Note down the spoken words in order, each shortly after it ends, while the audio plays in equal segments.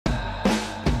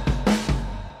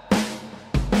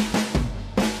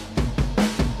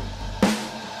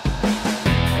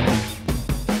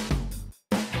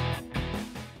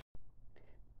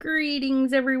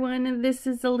Greetings everyone, this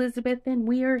is Elizabeth and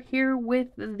we are here with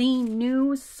the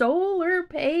new Solar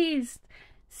Paste.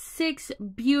 6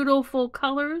 beautiful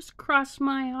colors: Cross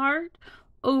My Heart,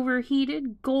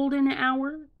 Overheated, Golden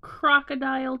Hour,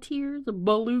 Crocodile Tears,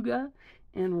 Beluga,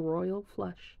 and Royal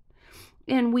Flush.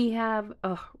 And we have,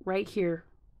 right here,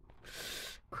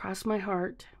 Cross My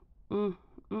Heart,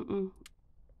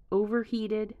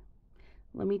 Overheated.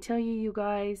 Let me tell you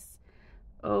guys,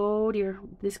 oh dear,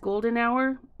 this golden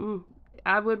hour,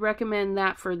 I would recommend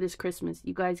that for this Christmas.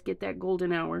 You guys get that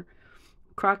golden hour.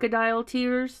 Crocodile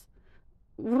Tears,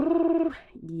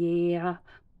 yeah.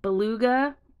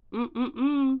 Beluga,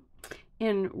 and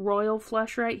Royal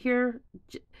Flush right here.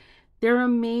 They're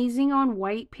amazing on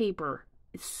white paper.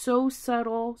 It's so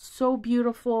subtle, so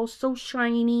beautiful, so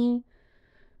shiny.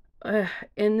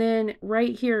 And then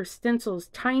right here, stencils,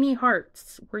 tiny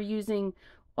hearts. We're using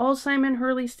all Simon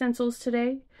Hurley stencils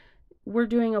today. We're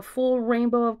doing a full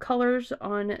rainbow of colors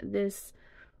on this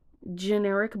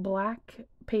generic black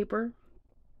paper.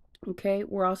 Okay,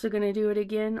 we're also going to do it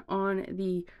again on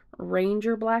the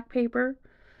Ranger black paper,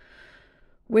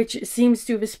 which seems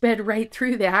to have sped right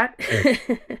through that.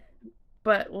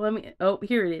 But let me, oh,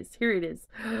 here it is. Here it is.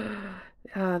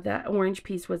 That orange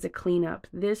piece was a cleanup.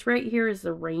 This right here is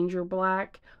the Ranger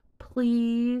black.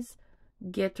 Please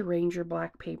get the Ranger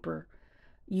black paper.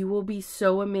 You will be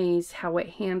so amazed how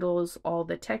it handles all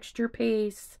the texture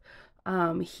pastes,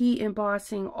 heat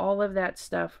embossing, all of that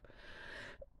stuff.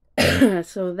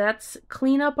 So that's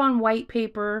cleanup on white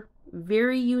paper.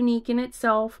 Very unique in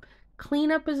itself.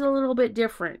 Cleanup is a little bit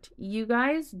different. You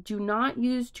guys do not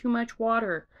use too much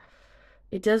water.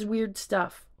 It does weird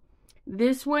stuff.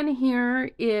 This one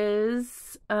here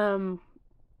is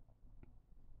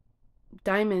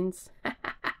diamonds.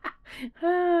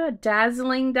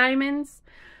 Dazzling diamonds.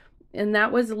 And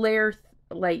that was layer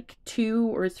like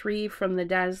 2 or 3 from the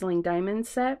Dazzling Diamond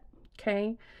set.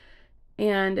 Okay.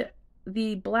 And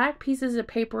the black pieces of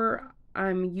paper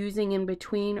I'm using in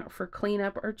between for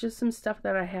cleanup are just some stuff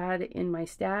that I had in my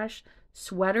stash.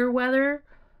 Sweater weather.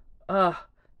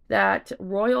 That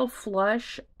Royal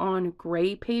Flush on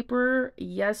gray paper.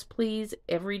 Yes, please.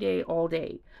 Every day, all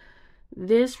day.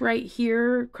 This right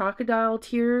here, Crocodile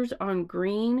Tears on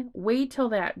green. Wait till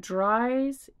that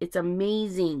dries. It's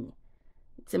amazing.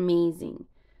 It's amazing.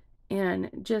 And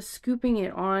just scooping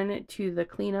it on to the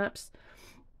cleanups.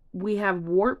 We have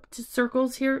warped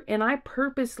circles here, and I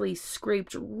purposely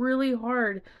scraped really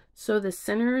hard so the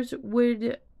centers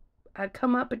would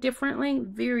come up differently.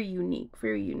 Very unique,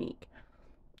 very unique.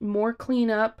 More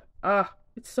cleanup.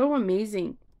 It's so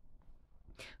amazing.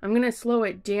 I'm going to slow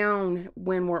it down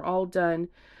when we're all done.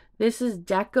 This is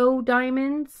Deco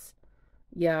Diamonds.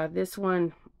 Yeah, this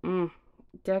one,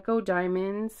 Deco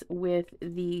Diamonds with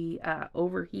the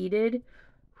Overheated.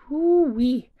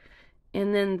 Whoo-wee.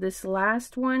 And then this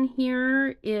last one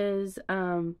here is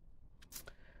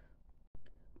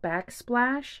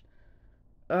Backsplash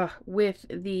with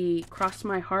the Cross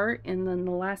My Heart. And then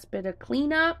the last bit of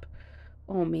cleanup.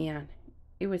 Oh man,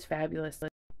 it was fabulous.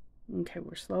 Okay,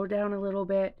 we're slowed down a little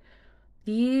bit.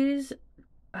 These,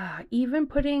 even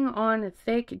putting on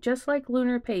thick, just like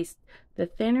Lunar Paste, the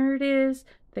thinner it is,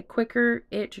 the quicker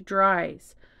it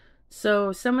dries.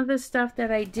 So some of the stuff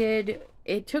that I did,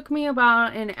 it took me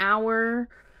about an hour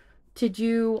to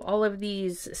do all of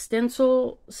these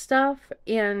stencil stuff,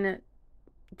 and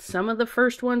some of the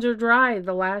first ones are dry.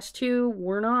 The last 2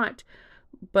 were not.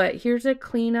 But here's a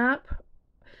cleanup.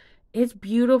 It's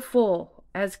beautiful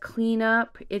as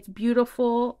cleanup. It's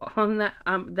beautiful on that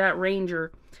that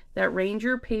Ranger. That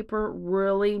Ranger paper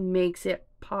really makes it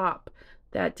pop.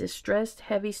 That distressed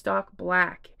heavy stock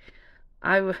black.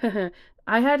 I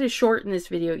had to shorten this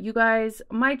video. You guys,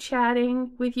 my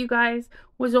chatting with you guys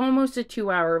was almost a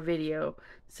 2-hour video.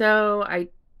 So I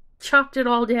chopped it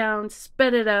all down,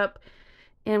 sped it up,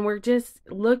 and we're just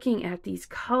looking at these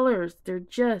colors. They're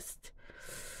just,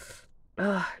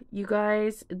 you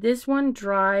guys, this one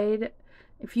dried.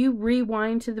 If you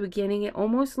rewind to the beginning, it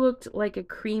almost looked like a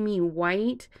creamy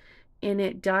white, and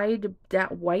it dyed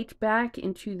that white back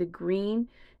into the green.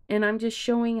 And I'm just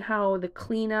showing how the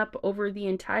cleanup over the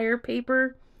entire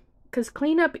paper, because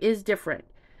cleanup is different.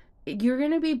 You're going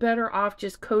to be better off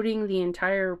just coating the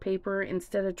entire paper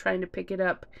instead of trying to pick it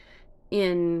up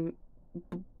in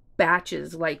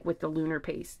batches like with the Lunar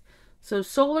Paste. So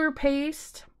Solar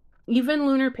Paste, even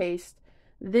Lunar Paste,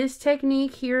 this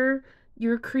technique here,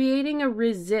 you're creating a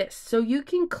resist. So you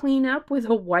can clean up with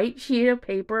a white sheet of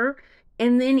paper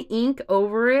and then ink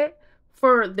over it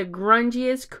for the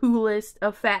grungiest, coolest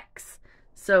effects.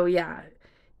 So yeah,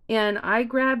 and I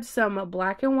grabbed some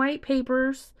black and white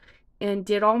papers and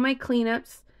did all my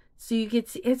cleanups. So you can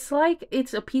see, it's like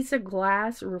it's a piece of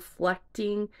glass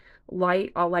reflecting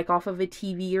light like off of a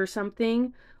TV or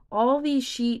something. All these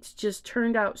sheets just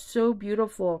turned out so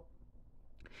beautiful.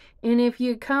 And if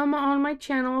you come on my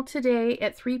channel today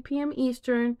at 3 p.m.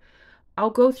 Eastern,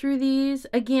 I'll go through these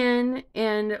again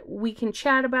and we can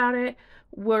chat about it.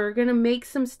 We're going to make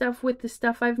some stuff with the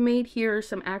stuff I've made here,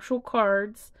 some actual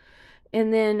cards.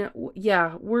 And then,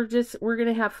 yeah, we're going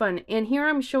to have fun. And here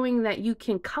I'm showing that you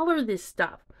can color this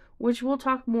stuff, which we'll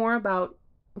talk more about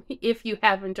if you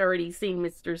haven't already seen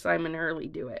Mr. Simon Hurley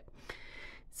do it.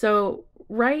 So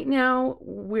right now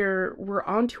we're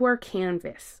onto our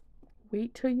canvas.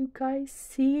 Wait till you guys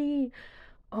see.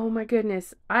 Oh my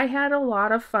goodness. I had a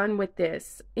lot of fun with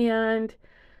this and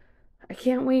I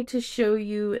can't wait to show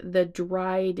you the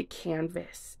dried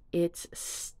canvas. It's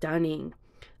stunning.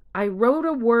 I wrote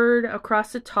a word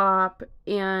across the top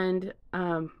and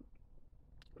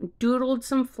doodled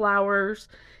some flowers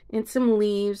and some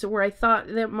leaves where I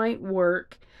thought that might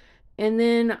work. And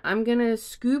then I'm going to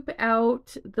scoop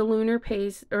out the lunar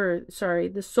paste, or sorry,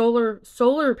 the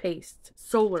solar paste.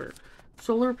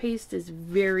 Solar paste is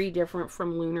very different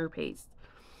from lunar paste.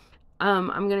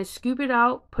 I'm going to scoop it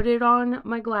out, put it on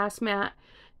my glass mat,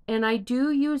 and I do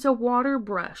use a water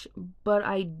brush, but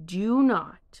I do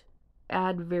not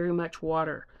add very much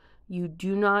water. You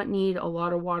do not need a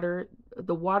lot of water.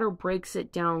 The water breaks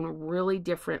it down really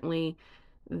differently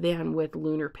than with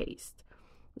lunar paste.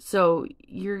 So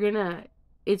you're gonna,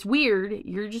 it's weird,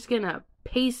 you're just gonna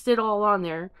paste it all on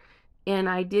there. And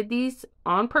I did these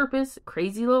on purpose,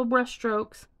 crazy little brush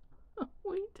strokes.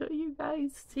 Wait till you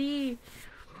guys see.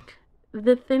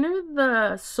 The thinner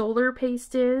the solar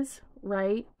paste is,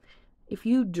 right, if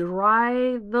you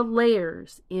dry the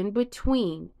layers in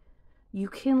between, you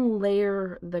can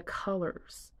layer the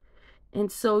colors.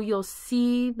 And so you'll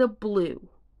see the blue.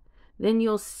 Then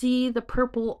you'll see the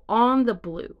purple on the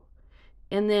blue.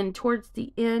 And then towards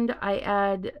the end, I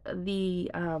add the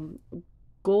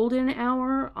golden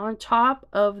hour on top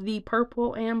of the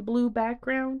purple and blue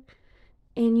background.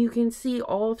 And you can see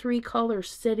all three colors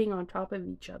sitting on top of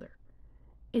each other.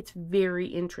 It's very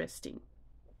interesting.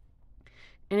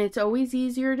 And it's always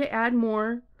easier to add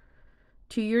more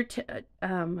to your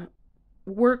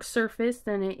work surface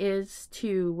than it is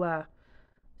to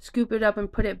scoop it up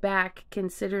and put it back,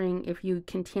 considering if you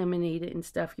contaminate it and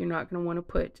stuff, you're not going to want to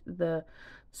put the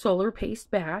solar paste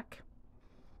back.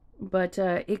 But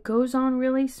it goes on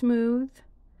really smooth,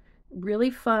 really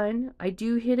fun. I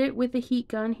do hit it with a heat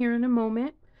gun here in a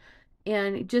moment.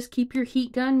 And just keep your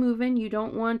heat gun moving. You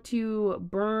don't want to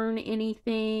burn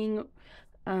anything.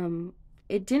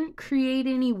 It didn't create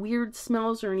any weird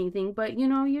smells or anything, but you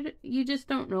know, you just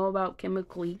don't know about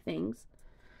chemically things.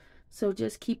 So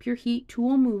just keep your heat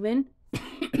tool moving.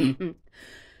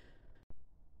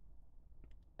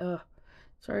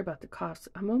 Sorry about the coughs.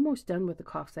 I'm almost done with the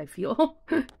coughs, I feel.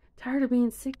 Tired of being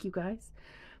sick, you guys.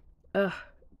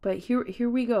 But here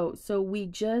we go. So we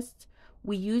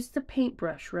used the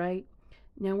paintbrush, right?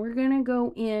 Now we're going to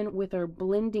go in with our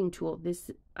blending tool.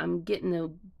 I'm getting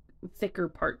the thicker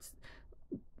parts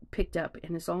picked up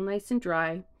and it's all nice and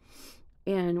dry.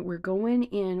 And we're going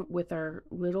in with our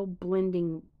little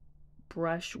blending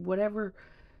brush, whatever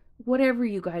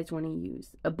you guys want to use,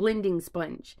 a blending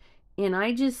sponge. And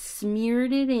I just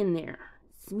smeared it in there.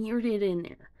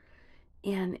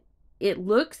 And it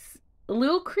looks a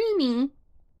little creamy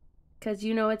because,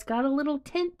 you know, it's got a little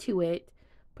tint to it.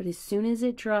 But as soon as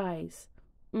it dries,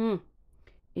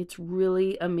 it's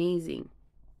really amazing.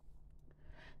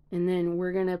 And then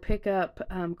we're going to pick up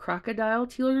Crocodile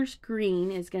Tears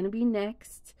Green is going to be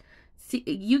next. See,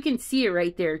 you can see it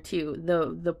right there too.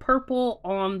 The purple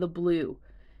on the blue.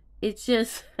 It's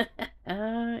just,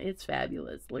 it's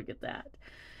fabulous. Look at that.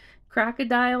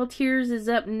 Crocodile Tears is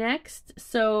up next.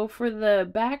 So for the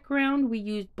background, we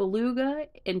used Beluga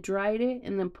and dried it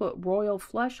and then put Royal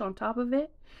Flush on top of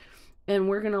it. And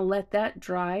we're going to let that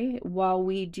dry while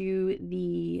we do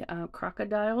the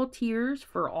Crocodile Tears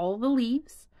for all the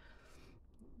leaves.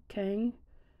 Okay.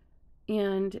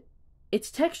 And it's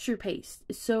texture paste.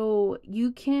 So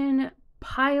you can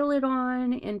pile it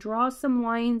on and draw some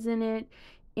lines in it.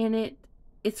 And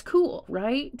it's cool,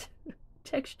 right?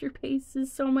 Texture paste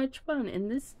is so much fun.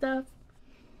 And this stuff,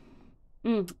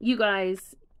 you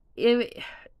guys,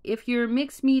 if you're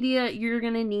mixed media, you're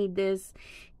going to need this.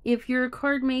 If you're a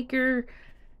card maker,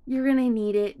 you're going to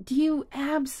need it. Do you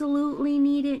absolutely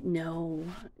need it? No,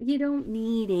 you don't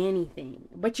need anything,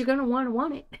 but you're going to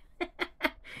want it.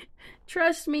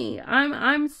 Trust me,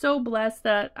 I'm so blessed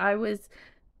that I was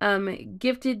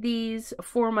gifted these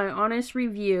for my honest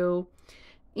review.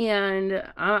 And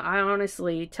I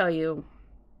honestly tell you,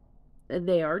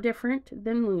 they are different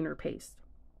than lunar paste.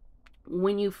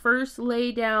 When you first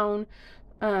lay down,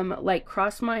 like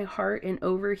Cross My Heart and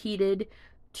Overheated,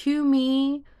 to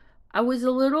me, I was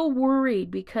a little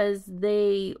worried because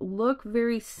they look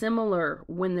very similar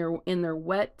when they're in their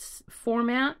wet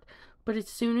format, but as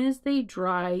soon as they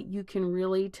dry, you can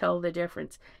really tell the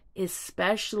difference,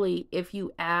 especially if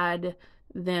you add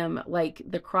them, like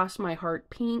the Cross My Heart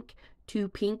pink to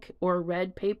pink or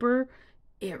red paper.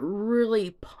 It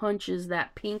really punches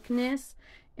that pinkness.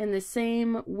 And the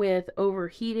same with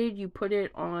Overheated, you put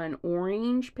it on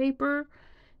orange paper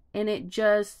and it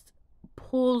just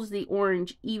pulls the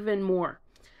orange even more.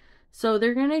 So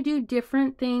they're going to do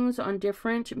different things on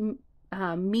different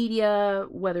media,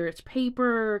 whether it's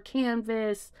paper,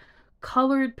 canvas,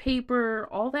 colored paper,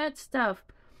 all that stuff.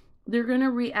 They're going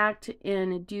to react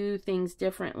and do things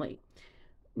differently.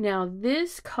 Now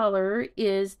this color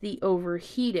is the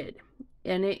Overheated,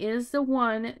 and it is the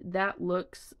one that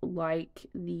looks like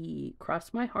the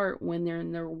Cross My Heart when they're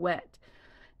in their wet.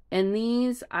 And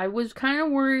these, I was kind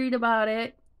of worried about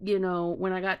it, you know,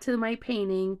 when I got to my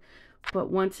painting, but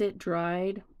once it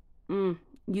dried,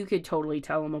 you could totally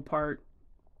tell them apart.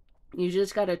 You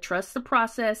just got to trust the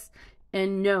process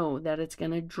and know that it's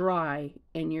going to dry,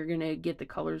 and you're going to get the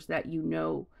colors that you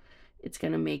know it's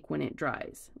going to make when it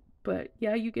dries. But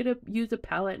yeah, you get to use a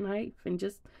palette knife and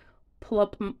just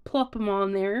plop them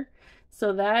on there.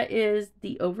 So that is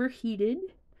the Overheated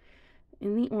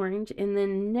in the orange. And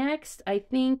then next, I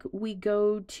think we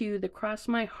go to the Cross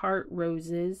My Heart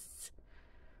roses.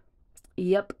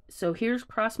 Yep, so here's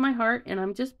Cross My Heart, and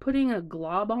I'm just putting a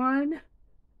glob on.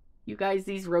 You guys,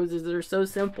 these roses are so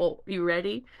simple. You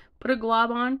ready? Put a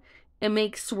glob on and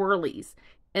make swirlies.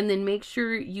 And then make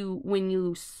sure when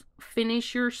you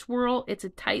finish your swirl, it's a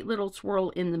tight little swirl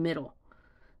in the middle.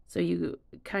 So you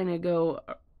kind of go,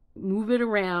 move it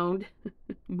around,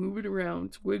 move it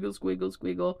around, squiggle, squiggle,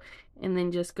 squiggle, and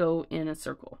then just go in a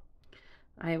circle.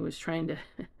 I was trying to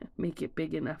make it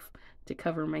big enough to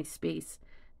cover my space.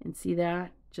 And see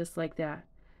that? Just like that.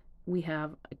 We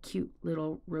have a cute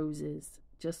little roses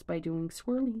just by doing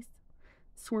swirlies.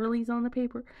 Swirlies on the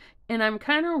paper. And I'm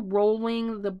kind of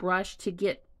rolling the brush to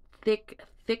get thick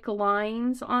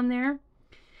lines on there.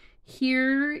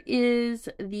 Here is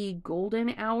the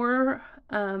Golden Hour.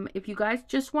 If you guys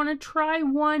just want to try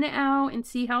one out and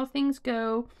see how things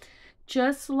go,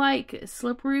 just like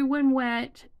Slippery When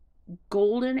Wet,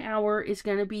 Golden Hour is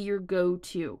going to be your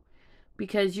go-to,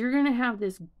 because you're going to have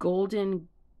this golden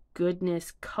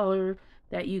goodness color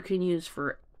that you can use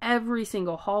for every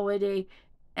single holiday,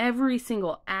 every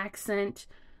single accent.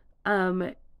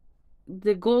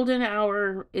 The Golden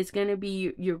Hour is going to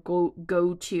be your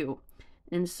go-to.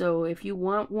 And so if you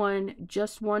want one,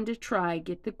 just one to try,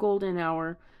 get the Golden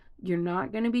Hour. You're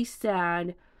not going to be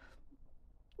sad.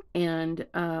 And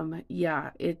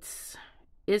yeah, it's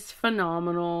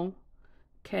phenomenal.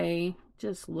 Okay,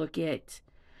 just look it.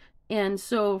 And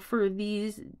so for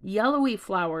these yellowy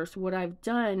flowers, what I've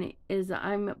done is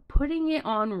I'm putting it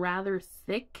on rather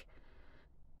thick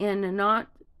and not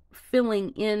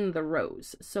filling in the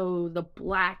rose. So the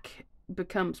black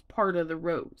becomes part of the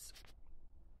rose.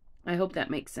 I hope that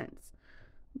makes sense.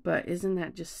 But isn't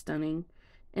that just stunning?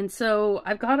 And so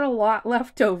I've got a lot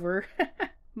left over.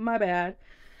 My bad.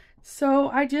 So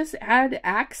I just add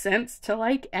accents to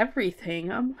like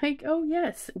everything. I'm like, oh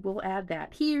yes, we'll add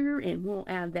that here and we'll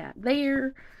add that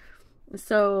there.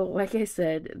 So like I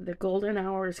said, the Golden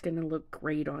Hour is going to look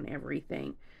great on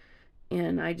everything.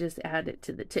 And I just add it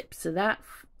to the tips of that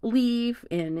leaf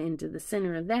and into the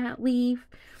center of that leaf.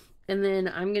 And then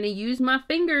I'm going to use my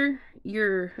finger,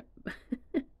 your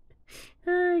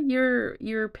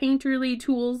painterly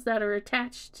tools that are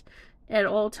attached at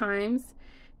all times.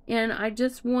 And I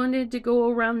just wanted to go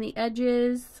around the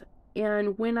edges.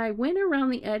 And when I went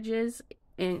around the edges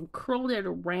and curled it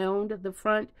around the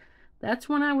front, that's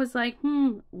when I was like,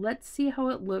 let's see how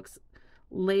it looks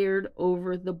layered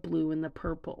over the blue and the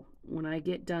purple. When I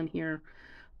get done here,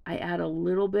 I add a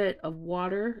little bit of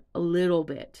water, a little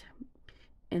bit.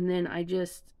 And then I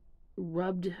just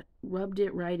rubbed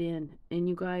it right in. And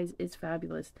you guys, it's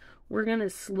fabulous. We're going to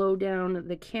slow down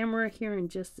the camera here in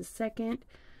just a second.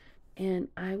 And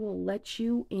I will let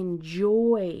you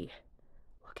enjoy.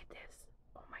 Look at this.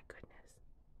 Oh my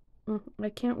goodness. I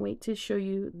can't wait to show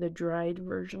you the dried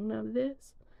version of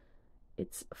this.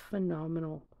 It's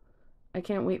phenomenal. I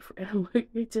can't wait for it.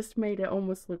 It just made it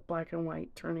almost look black and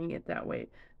white, turning it that way.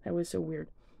 That was so weird.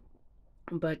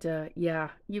 But yeah,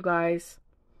 you guys.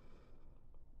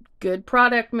 Good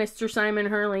product, Mr. Simon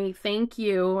Hurley. Thank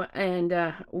you.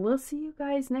 And we'll see you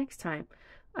guys next time.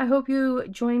 I hope you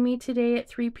join me today at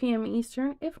 3 p.m.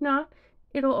 Eastern. If not,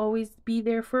 it'll always be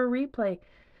there for a replay.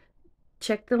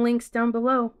 Check the links down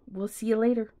below. We'll see you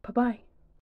later. Bye-bye.